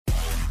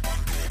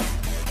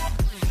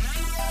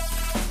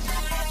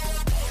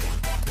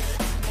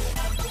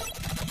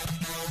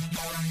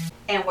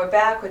And we're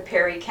back with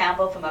Perry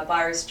Campbell from A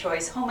Buyer's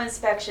Choice Home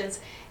Inspections,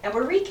 and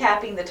we're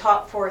recapping the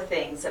top 4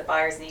 things that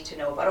buyers need to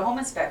know about a home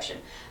inspection.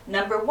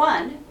 Number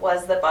 1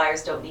 was that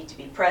buyers don't need to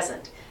be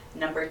present.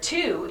 Number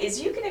 2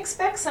 is you can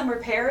expect some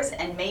repairs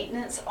and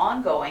maintenance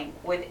ongoing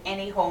with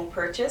any home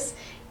purchase,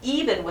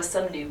 even with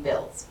some new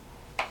builds.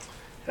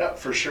 Yeah,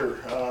 for sure.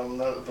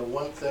 The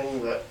one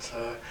thing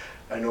that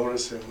I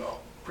notice in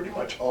pretty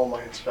much all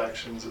my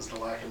inspections is the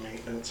lack of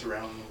maintenance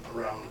around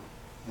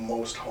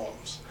most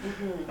homes.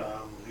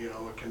 You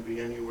know, it can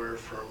be anywhere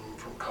from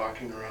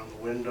caulking around the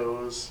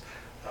windows,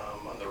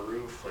 on the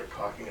roof, like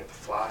caulking at the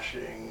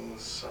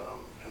flashings,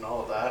 and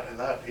all of that. And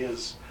that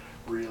is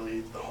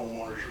really the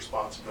homeowner's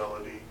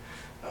responsibility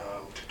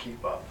to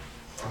keep up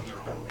on their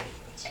home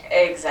maintenance.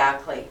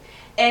 Exactly.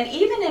 And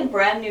even in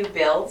brand new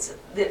builds,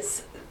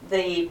 it's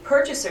the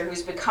purchaser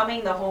who's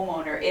becoming the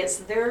homeowner. It's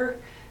their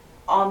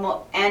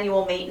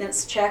annual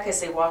maintenance check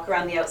as they walk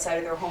around the outside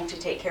of their home to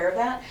take care of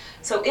that.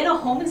 So in a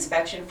home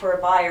inspection for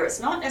a buyer, it's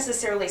not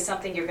necessarily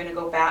something you're going to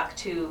go back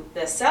to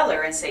the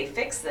seller and say,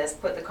 fix this,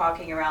 put the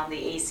caulking around the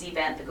AC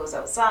vent that goes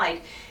outside.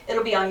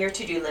 It'll be on your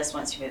to-do list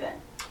once you move in.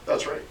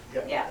 That's right,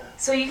 yeah. Yeah,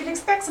 so you can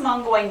expect some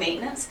ongoing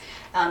maintenance.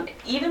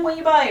 Even when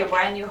you buy a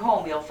brand new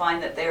home, you'll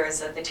find that there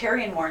is the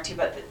Terrien warranty,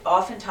 but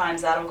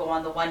oftentimes that'll go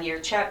on the 1-year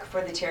check for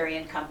the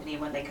Terrien company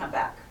when they come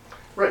back.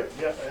 Right,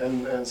 yeah,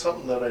 and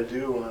something that I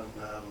do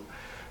on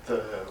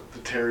the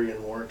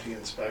Terrien warranty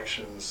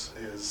inspections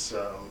is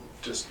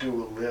just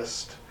do a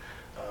list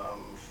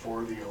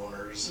for the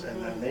owners,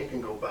 and then they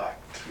can go back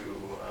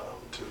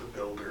to the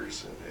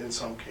builders in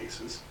some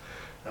cases,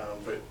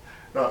 but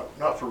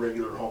not for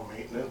regular home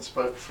maintenance,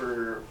 but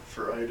for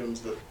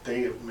items that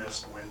they have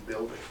missed when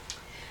building.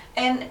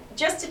 And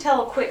just to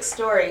tell a quick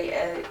story,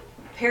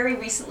 Perry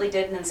recently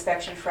did an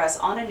inspection for us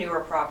on a newer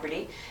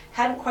property.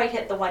 Hadn't quite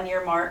hit the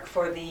 1-year mark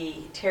for the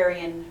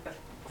Terrien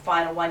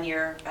final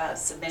 1-year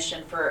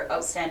submission for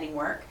outstanding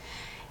work.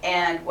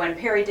 And when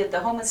Perry did the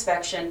home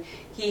inspection,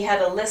 he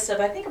had a list of,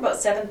 I think, about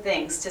 7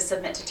 things to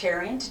submit to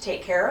Terrien to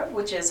take care of,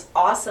 which is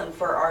awesome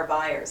for our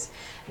buyers.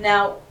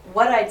 Now,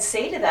 what I'd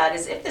say to that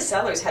is if the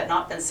sellers had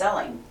not been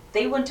selling,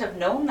 they wouldn't have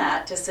known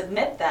that to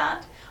submit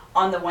that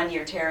on the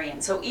 1-year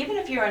Terrien. So even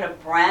if you're in a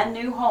brand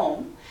new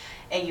home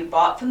and you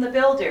bought from the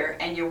builder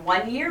and your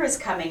 1 year is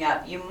coming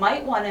up, you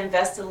might want to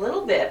invest a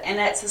little bit, and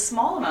that's a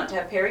small amount, to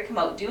have Perry come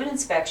out, do an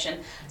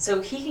inspection,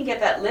 so he can get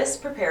that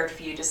list prepared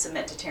for you to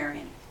submit to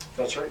Terrien.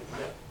 That's right,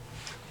 yeah.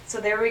 So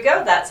there we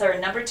go. That's our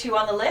number 2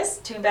 on the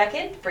list. Tune back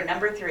in for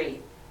number 3.